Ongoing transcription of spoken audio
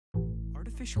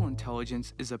Artificial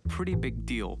intelligence is a pretty big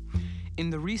deal. In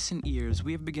the recent years,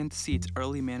 we have begun to see its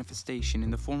early manifestation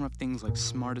in the form of things like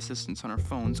smart assistants on our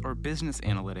phones or business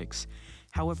analytics.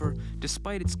 However,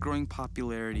 despite its growing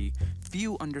popularity,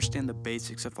 few understand the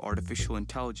basics of artificial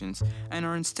intelligence and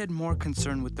are instead more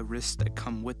concerned with the risks that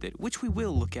come with it, which we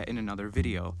will look at in another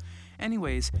video.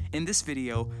 Anyways, in this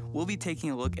video, we'll be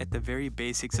taking a look at the very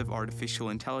basics of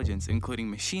artificial intelligence, including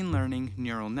machine learning,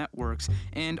 neural networks,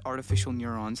 and artificial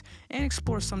neurons, and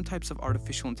explore some types of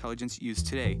artificial intelligence used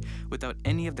today, without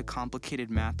any of the complicated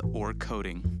math or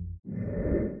coding.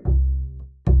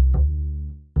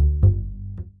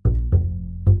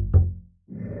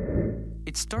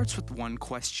 It starts with one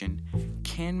question: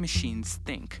 can machines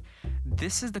think?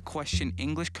 This is the question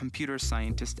English computer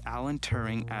scientist Alan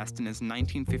Turing asked in his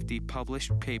 1950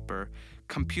 published paper,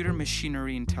 Computer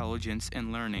Machinery Intelligence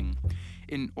and Learning.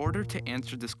 In order to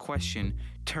answer this question,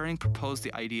 Turing proposed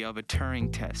the idea of a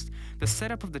Turing test. The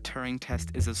setup of the Turing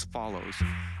test is as follows.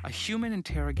 A human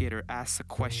interrogator asks a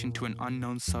question to an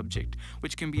unknown subject,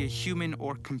 which can be a human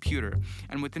or computer,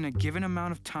 and within a given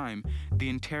amount of time, the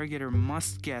interrogator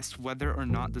must guess whether or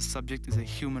not the subject is a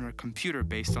human or computer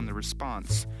based on the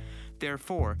response.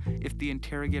 Therefore, if the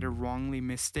interrogator wrongly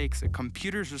mistakes a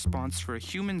computer's response for a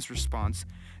human's response,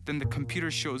 then the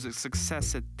computer shows a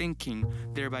success at thinking,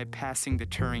 thereby passing the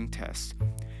Turing test.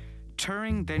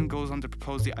 Turing then goes on to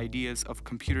propose the ideas of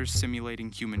computers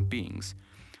simulating human beings.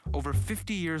 Over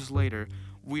 50 years later,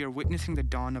 we are witnessing the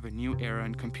dawn of a new era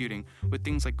in computing, with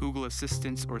things like Google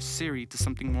Assistants or Siri to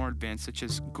something more advanced such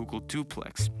as Google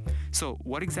Duplex. So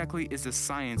what exactly is the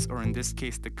science, or in this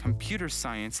case the computer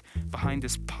science, behind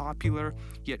this popular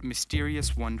yet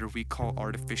mysterious wonder we call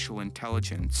artificial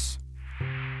intelligence?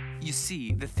 You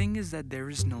see, the thing is that there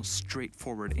is no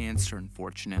straightforward answer,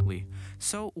 unfortunately.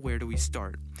 So where do we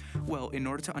start? Well, in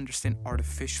order to understand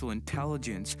artificial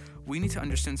intelligence, we need to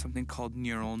understand something called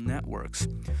neural networks.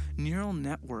 Neural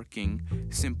networking,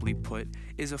 simply put,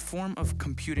 is a form of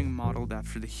computing modeled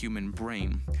after the human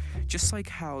brain. Just like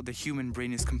how the human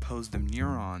brain is composed of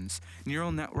neurons,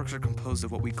 neural networks are composed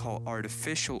of what we call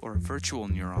artificial or virtual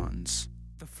neurons.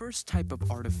 The first type of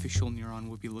artificial neuron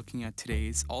we'll be looking at today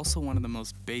is also one of the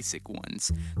most basic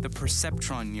ones, the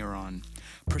perceptron neuron.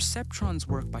 Perceptrons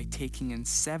work by taking in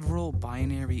several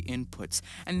binary inputs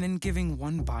and then giving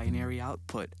one binary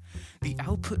output. The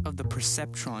output of the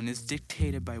perceptron is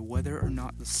dictated by whether or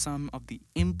not the sum of the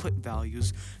input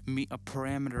values meet a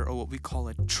parameter, or what we call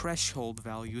a threshold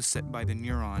value set by the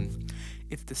neuron.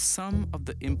 If the sum of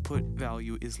the input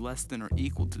value is less than or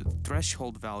equal to the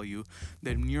threshold value,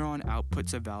 the neuron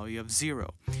outputs a value of 0.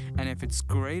 And if it's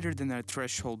greater than that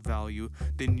threshold value,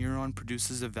 the neuron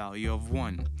produces a value of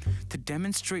 1. To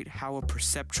demonstrate how a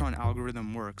perceptron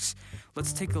algorithm works,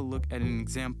 let's take a look at an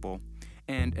example.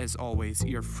 And as always,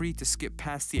 you're free to skip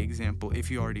past the example if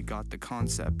you already got the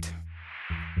concept.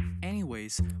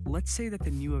 Anyways, let's say that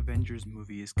the new Avengers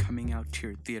movie is coming out to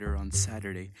your theater on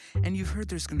Saturday, and you've heard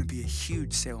there's going to be a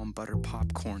huge sale on butter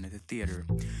popcorn at the theater.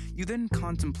 You then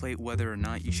contemplate whether or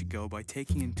not you should go by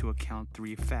taking into account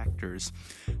 3 factors: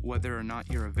 whether or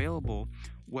not you're available,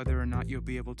 whether or not you'll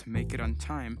be able to make it on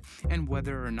time, and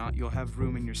whether or not you'll have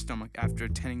room in your stomach after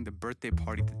attending the birthday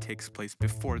party that takes place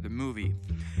before the movie.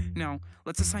 Now,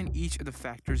 let's assign each of the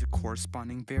factors a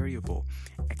corresponding variable,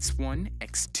 x1,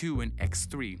 x2, and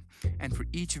x3, and for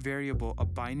each variable a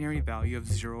binary value of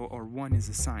 0 or 1 is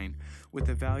assigned, with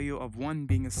a value of 1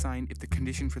 being assigned if the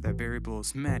condition for that variable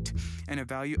is met, and a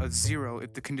value of 0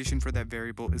 if the condition for that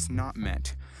variable is not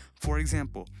met. For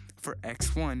example, for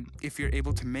x1, if you're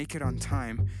able to make it on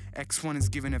time, x1 is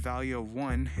given a value of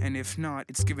 1, and if not,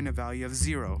 it's given a value of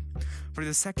 0. For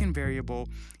the second variable,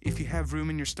 if you have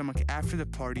room in your stomach after the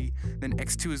party, then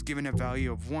x2 is given a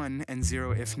value of 1 and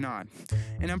 0 if not.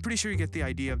 And I'm pretty sure you get the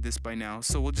idea of this by now,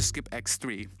 so we'll just skip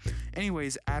x3.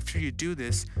 Anyways, after you do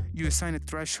this, you assign a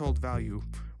threshold value,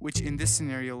 which in this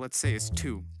scenario, let's say is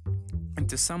 2. If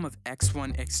the sum of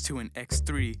x1, x2, and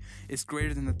x3 is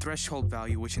greater than the threshold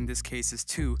value, which in this case is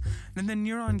 2, then the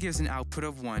neuron gives an output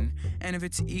of 1, and if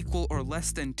it's equal or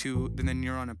less than 2, then the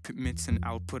neuron emits an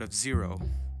output of 0.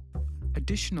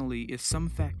 Additionally, if some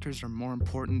factors are more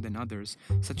important than others,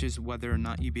 such as whether or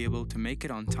not you be able to make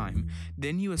it on time,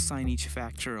 then you assign each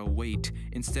factor a weight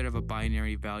instead of a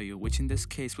binary value, which in this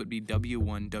case would be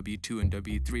W1, W2, and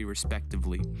W3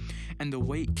 respectively. And the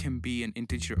weight can be an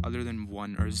integer other than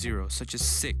 1 or 0, such as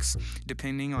 6,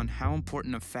 depending on how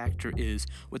important a factor is,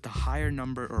 with a higher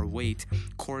number or weight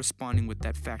corresponding with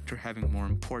that factor having more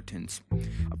importance.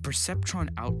 A perceptron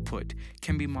output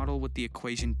can be modeled with the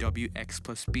equation Wx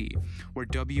plus b, where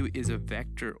W is a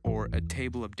vector or a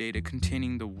table of data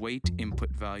containing the weight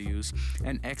input values,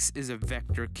 and X is a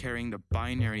vector carrying the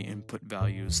binary input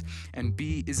values, and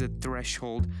B is a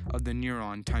threshold of the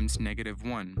neuron times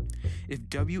 -1. If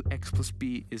Wx plus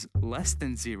B is less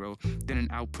than 0, then an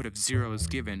output of 0 is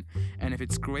given, and if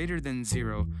it's greater than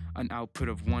 0, an output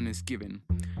of 1 is given.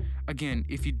 Again,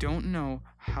 if you don't know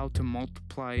how to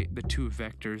multiply the two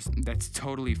vectors, that's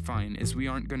totally fine, as we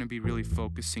aren't going to be really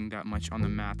focusing that much on the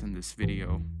math in this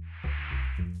video.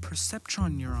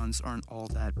 Perceptron neurons aren't all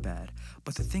that bad,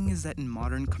 but the thing is that in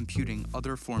modern computing,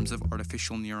 other forms of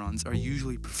artificial neurons are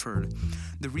usually preferred.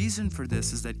 The reason for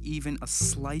this is that even a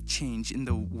slight change in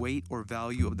the weight or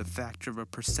value of the factor of a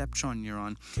perceptron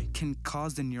neuron can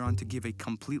cause the neuron to give a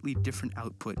completely different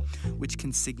output, which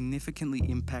can significantly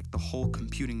impact the whole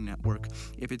computing network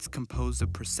if it's composed of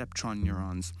perceptron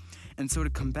neurons. And so to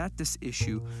combat this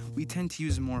issue, we tend to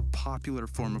use a more popular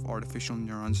form of artificial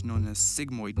neurons known as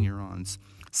sigmoid neurons.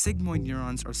 Sigmoid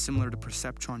neurons are similar to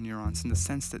perceptron neurons in the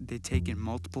sense that they take in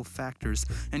multiple factors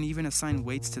and even assign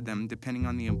weights to them depending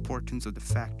on the importance of the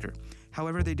factor.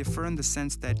 However, they differ in the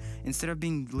sense that instead of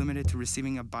being limited to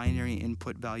receiving a binary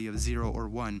input value of 0 or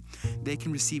 1, they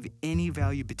can receive any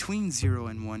value between 0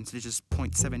 and 1, such as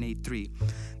 0.783.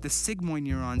 The sigmoid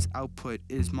neuron's output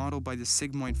is modeled by the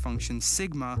sigmoid function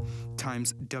sigma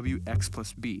times Wx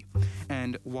plus B.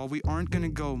 And while we aren't going to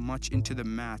go much into the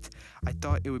math, I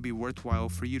thought it would be worthwhile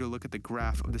for you to look at the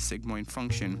graph of the sigmoid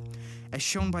function. As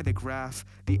shown by the graph,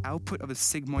 the output of a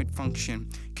sigmoid function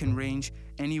can range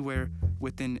anywhere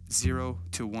within 0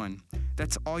 to 1.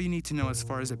 That's all you need to know as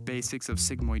far as the basics of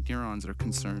sigmoid neurons are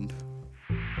concerned.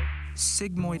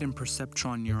 Sigmoid and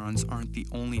perceptron neurons aren't the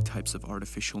only types of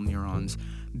artificial neurons.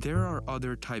 There are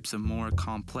other types of more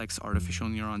complex artificial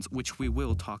neurons which we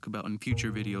will talk about in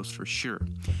future videos for sure.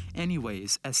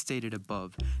 Anyways, as stated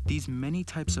above, these many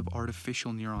types of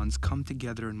artificial neurons come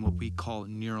together in what we call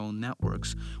neural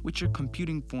networks, which are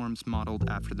computing forms modeled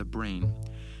after the brain.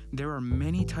 There are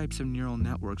many types of neural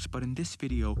networks, but in this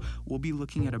video, we'll be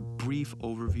looking at a brief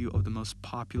overview of the most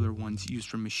popular ones used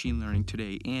for machine learning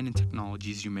today and in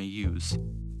technologies you may use.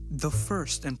 The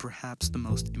first and perhaps the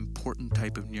most important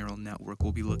type of neural network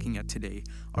we'll be looking at today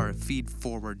are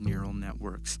feed-forward neural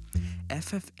networks.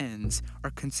 FFNs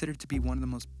are considered to be one of the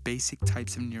most basic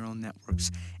types of neural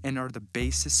networks and are the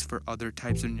basis for other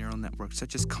types of neural networks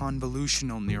such as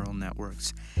convolutional neural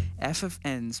networks.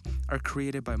 FFNs are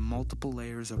created by multiple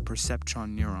layers of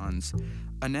perceptron neurons.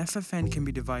 An FFN can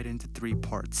be divided into three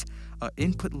parts: an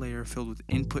input layer filled with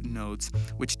input nodes,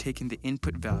 which take in the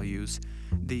input values,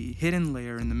 the hidden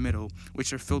layer in the middle,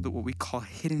 which are filled with what we call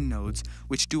hidden nodes,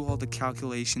 which do all the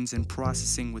calculations and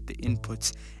processing with the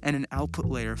inputs, and an output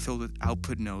layer filled with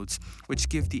output nodes, which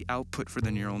give the output for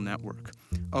the neural network.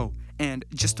 Oh, and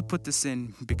just to put this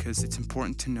in, because it's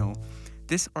important to know,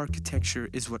 this architecture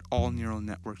is what all neural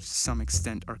networks to some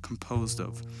extent are composed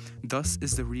of. Thus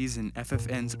is the reason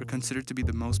FFNs are considered to be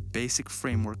the most basic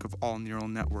framework of all neural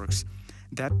networks.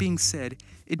 That being said,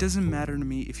 it doesn't matter to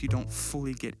me if you don't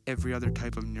fully get every other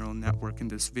type of neural network in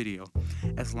this video.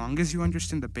 As long as you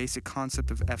understand the basic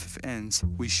concept of FFNs,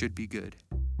 we should be good.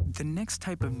 The next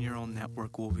type of neural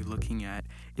network we'll be looking at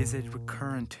is a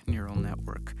recurrent neural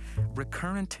network.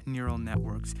 Recurrent neural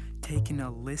networks take in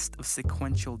a list of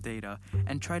sequential data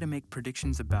and try to make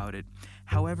predictions about it.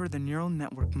 However, the neural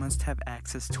network must have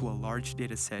access to a large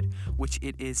data set which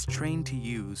it is trained to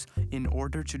use in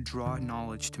order to draw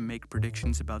knowledge to make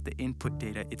predictions about the input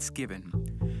data it's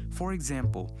given. For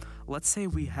example, let's say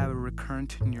we have a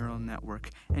recurrent neural network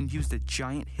and used a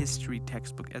giant history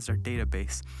textbook as our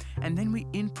database, and then we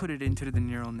input it into the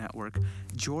neural network.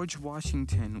 George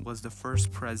Washington was the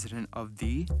first president of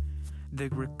the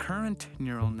recurrent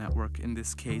neural network in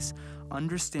this case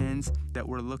understands that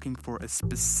we're looking for a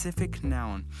specific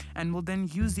noun and will then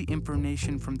use the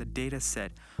information from the data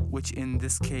set, which in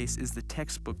this case is the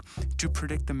textbook, to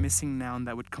predict the missing noun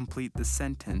that would complete the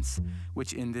sentence,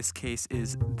 which in this case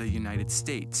is the United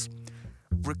States.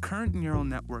 Recurrent neural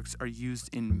networks are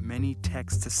used in many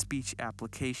text-to-speech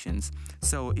applications,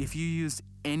 so if you use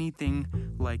anything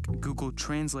like Google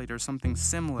Translate or something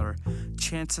similar,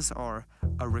 chances are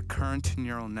a recurrent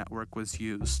neural network was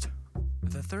used.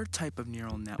 The third type of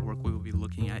neural network we will be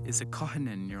looking at is a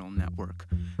Kohanen neural network.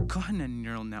 Kohanen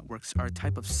neural networks are a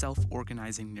type of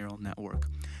self-organizing neural network.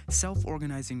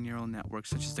 Self-organizing neural networks,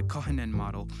 such as the Kohanen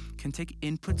model, can take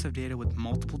inputs of data with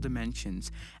multiple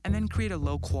dimensions and then create a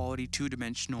low-quality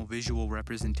two-dimensional visual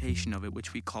representation of it,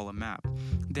 which we call a map.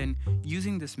 Then,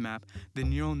 using this map, the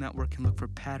neural network can look for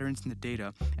patterns in the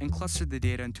data and cluster the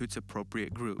data into its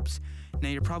appropriate groups. Now,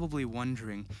 you're probably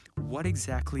wondering, what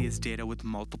exactly is data with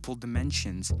multiple dimensions?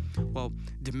 dimensions? Well,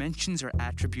 dimensions are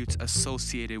attributes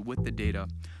associated with the data.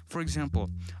 For example,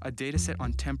 a dataset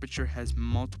on temperature has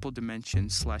multiple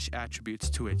dimensions/attributes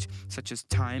to it, such as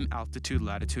time, altitude,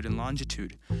 latitude, and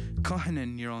longitude.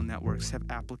 Cohen neural networks have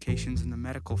applications in the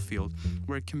medical field,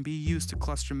 where it can be used to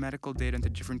cluster medical data into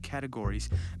different categories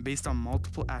based on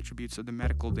multiple attributes of the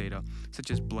medical data,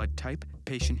 such as blood type,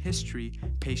 patient history,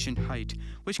 patient height,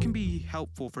 which can be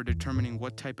helpful for determining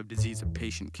what type of disease a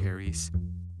patient carries.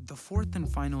 The fourth and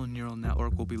final neural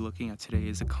network we'll be looking at today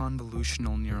is a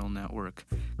convolutional neural network.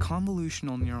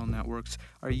 Convolutional neural networks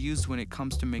are used when it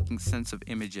comes to making sense of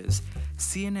images.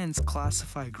 CNNs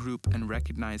classify, group, and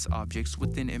recognize objects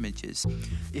within images.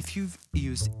 If you've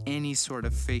used any sort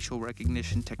of facial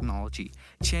recognition technology,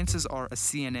 chances are a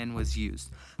CNN was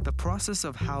used. The process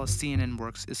of how a CNN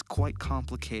works is quite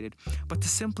complicated, but to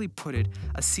simply put it,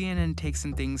 a CNN takes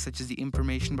in things such as the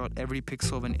information about every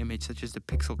pixel of an image, such as the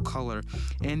pixel color,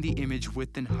 and the image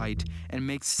width and height, and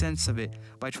makes sense of it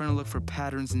by trying to look for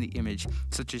patterns in the image,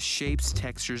 such as shapes,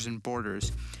 textures, and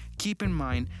borders. Keep in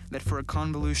mind that for a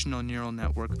convolutional neural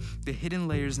network, the hidden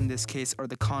layers in this case are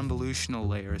the convolutional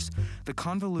layers. The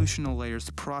convolutional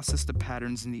layers process the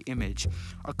patterns in the image.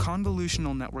 A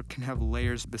convolutional network can have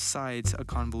layers besides a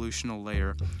convolutional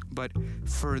layer, but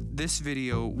for this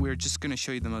video, we're just going to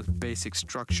show you the most basic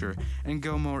structure and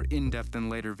go more in-depth in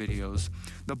later videos.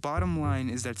 The bottom line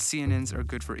is that CNNs are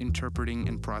good for interpreting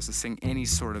and processing any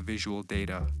sort of visual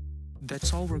data.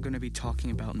 That's all we're going to be talking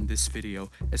about in this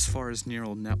video as far as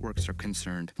neural networks are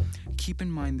concerned. Keep in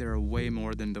mind there are way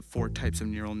more than the 4 types of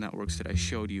neural networks that I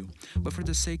showed you, but for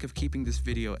the sake of keeping this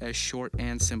video as short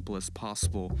and simple as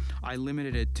possible, I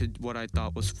limited it to what I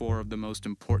thought was 4 of the most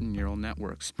important neural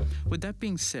networks. With that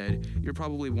being said, you're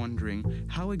probably wondering,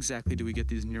 how exactly do we get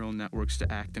these neural networks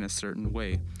to act in a certain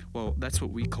way? Well, that's what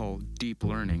we call deep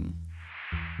learning.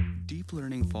 Deep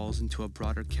learning falls into a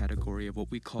broader category of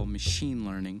what we call machine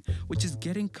learning, which is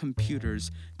getting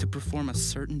computers to perform a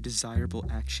certain desirable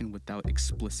action without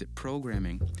explicit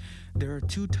programming. There are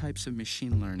 2 types of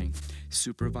machine learning: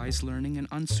 supervised learning and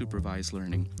unsupervised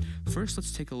learning. First,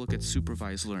 let's take a look at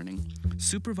supervised learning.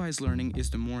 Supervised learning is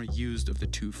the more used of the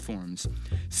 2 forms.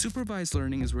 Supervised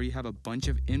learning is where you have a bunch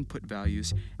of input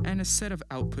values and a set of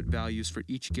output values for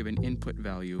each given input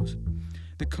values.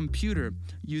 The computer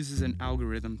uses an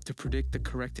algorithm to predict the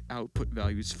correct output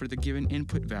values for the given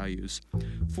input values.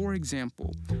 For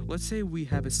example, let's say we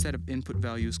have a set of input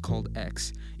values called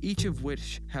x, each of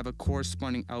which have a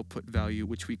corresponding output value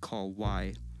which we call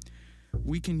y.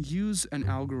 We can use an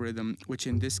algorithm, which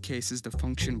in this case is the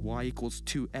function y equals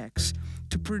 2x,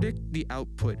 to predict the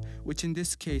output, which in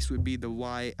this case would be the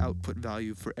y output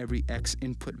value for every x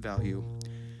input value.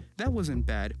 That wasn't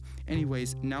bad.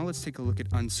 Anyways, now let's take a look at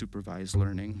unsupervised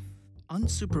learning.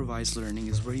 Unsupervised learning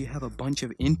is where you have a bunch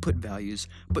of input values,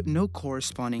 but no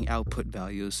corresponding output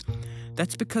values.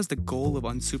 That's because the goal of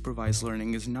unsupervised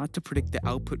learning is not to predict the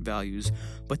output values,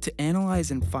 but to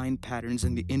analyze and find patterns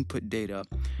in the input data.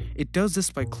 It does this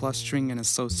by clustering and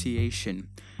association.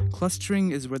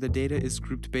 Clustering is where the data is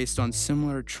grouped based on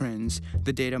similar trends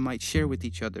the data might share with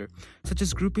each other, such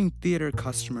as grouping theater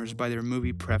customers by their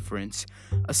movie preference.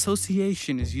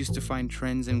 Association is used to find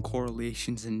trends and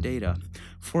correlations in data.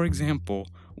 For example,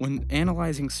 when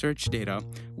analyzing search data,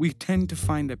 we tend to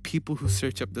find that people who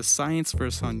search up the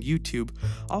ScienceVerse on YouTube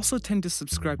also tend to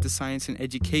subscribe to science and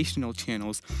educational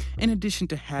channels, in addition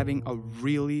to having a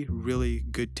really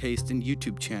good taste in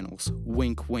YouTube channels.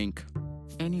 Wink wink.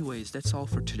 Anyways, that's all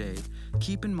for today.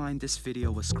 Keep in mind this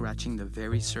video was scratching the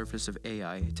very surface of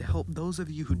AI to help those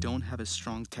of you who don't have a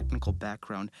strong technical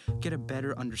background get a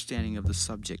better understanding of the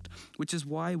subject, which is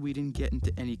why we didn't get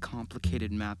into any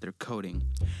complicated math or coding.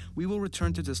 We will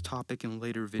return to this topic in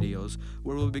later videos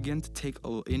where we'll begin to take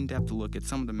an in-depth look at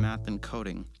some of the math and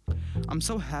coding. I'm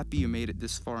so happy you made it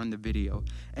this far in the video,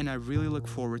 and I really look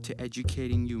forward to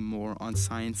educating you more on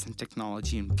science and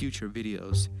technology in future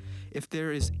videos. If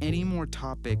there is any more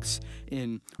topics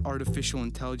in artificial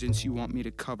intelligence you want me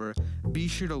to cover, be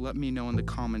sure to let me know in the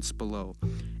comments below.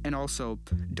 And also,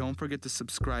 don't forget to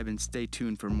subscribe and stay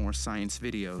tuned for more science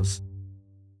videos.